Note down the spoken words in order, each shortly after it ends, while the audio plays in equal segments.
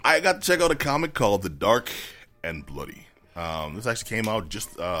I got to check out a comic called The Dark and Bloody. This actually came out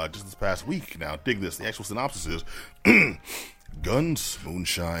just this past week. Now, dig this. The actual synopsis is guns,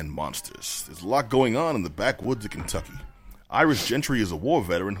 moonshine, monsters. There's a lot going on in the backwoods of Kentucky. Irish Gentry is a war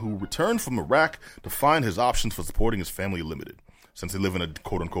veteran who returned from Iraq to find his options for supporting his family limited. Since they live in a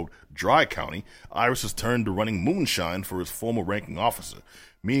quote-unquote dry county, Iris has turned to running moonshine for his former ranking officer,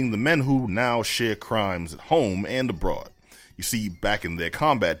 meaning the men who now share crimes at home and abroad. You see, back in their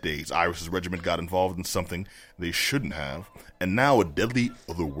combat days, Iris's regiment got involved in something they shouldn't have, and now a deadly,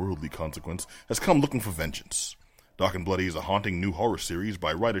 otherworldly consequence has come looking for vengeance. Dark and Bloody is a haunting new horror series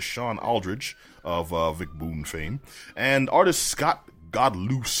by writer Sean Aldridge of Vic Boone fame, and artist Scott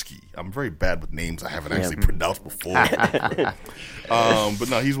Godlewski. I'm very bad with names I haven't actually pronounced before. But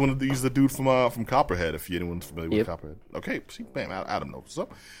no, he's the dude from Copperhead, if anyone's familiar with Copperhead. Okay, see, bam, Adam knows what's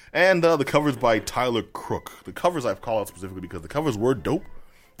up. And the cover's by Tyler Crook. The covers I've called out specifically because the covers were dope.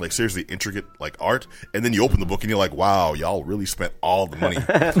 Like, seriously intricate, like, art. And then you open the book and you're like, wow, y'all really spent all the money.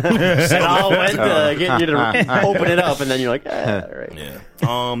 It all went to get you to open it up, and then you're like, all right. Yeah.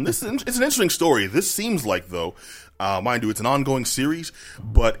 It's an interesting story. This seems like, though, mind you, it's an ongoing series,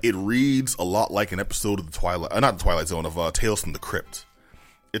 but it reads a lot like an episode of not the Twilight Zone, of Tales from the Crypt.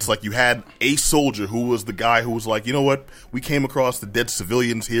 It's like you had a soldier who was the guy who was like, you know what? We came across the dead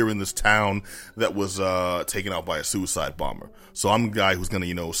civilians here in this town that was taken out by a suicide bomber. So I'm the guy who's going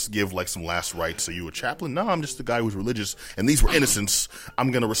to, give like some last rites. Are you a chaplain? No, I'm just the guy who's religious. And these were innocents.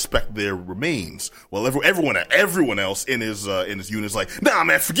 I'm going to respect their remains. Well, everyone else in his unit is like, nah,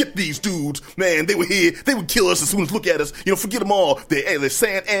 man, forget these dudes. Man, they were here. They would kill us as soon as look at us. Forget them all. They're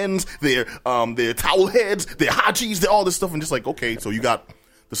sand ends. They're towel heads. They're hajis. They're all this stuff. And just like, okay, so you got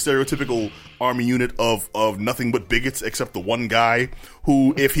the stereotypical army unit of nothing but bigots, except the one guy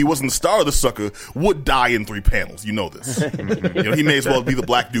who, if he wasn't the star of the sucker, would die in 3 panels. You know this. He may as well be the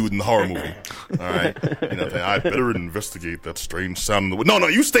black dude in the horror movie. All right, I better investigate that strange sound in the wood. No,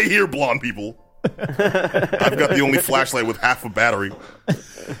 you stay here, blonde people. I've got the only flashlight with half a battery.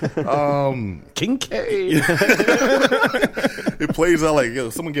 Kincaid. It plays out like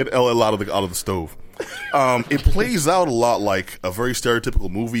someone get LL out of the stove. It plays out a lot like a very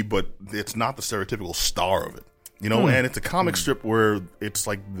stereotypical movie, but it's not the stereotypical star of it. And it's a comic strip where it's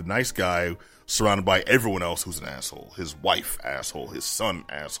like the nice guy surrounded by everyone else who's an asshole. His wife, asshole. His son,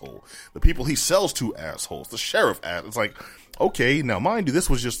 asshole. The people he sells to, assholes. The sheriff, asshole. It's like, okay, now mind you, this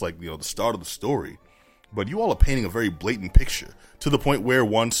was just like, the start of the story. But you all are painting a very blatant picture to the point where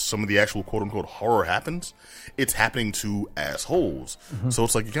once some of the actual quote-unquote horror happens, it's happening to assholes. Mm-hmm. So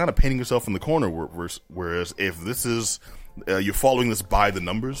it's like you're kind of painting yourself in the corner, whereas if this is, you're following this by the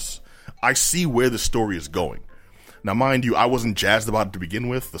numbers, I see where the story is going. Now, mind you, I wasn't jazzed about it to begin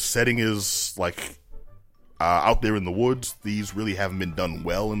with. The setting is like out there in the woods. These really haven't been done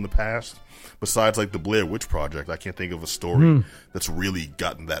well in the past. Besides, like, the Blair Witch Project, I can't think of a story that's really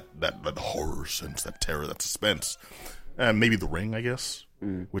gotten that horror sense, that terror, that suspense. Maybe The Ring, I guess,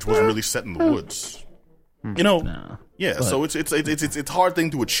 which wasn't really set in the woods. Yeah. But so it's a hard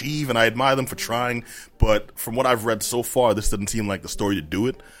thing to achieve, and I admire them for trying. But from what I've read so far, this doesn't seem like the story to do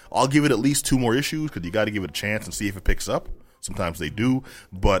it. I'll give it at least 2 more issues because you got to give it a chance and see if it picks up. Sometimes they do,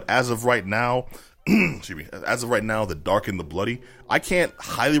 but as of right now, The Dark and the Bloody, I can't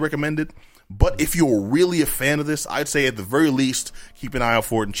highly recommend it. But if you're really a fan of this, I'd say at the very least, keep an eye out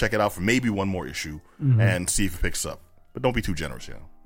for it and check it out for maybe 1 more issue and see if it picks up. But don't be too generous,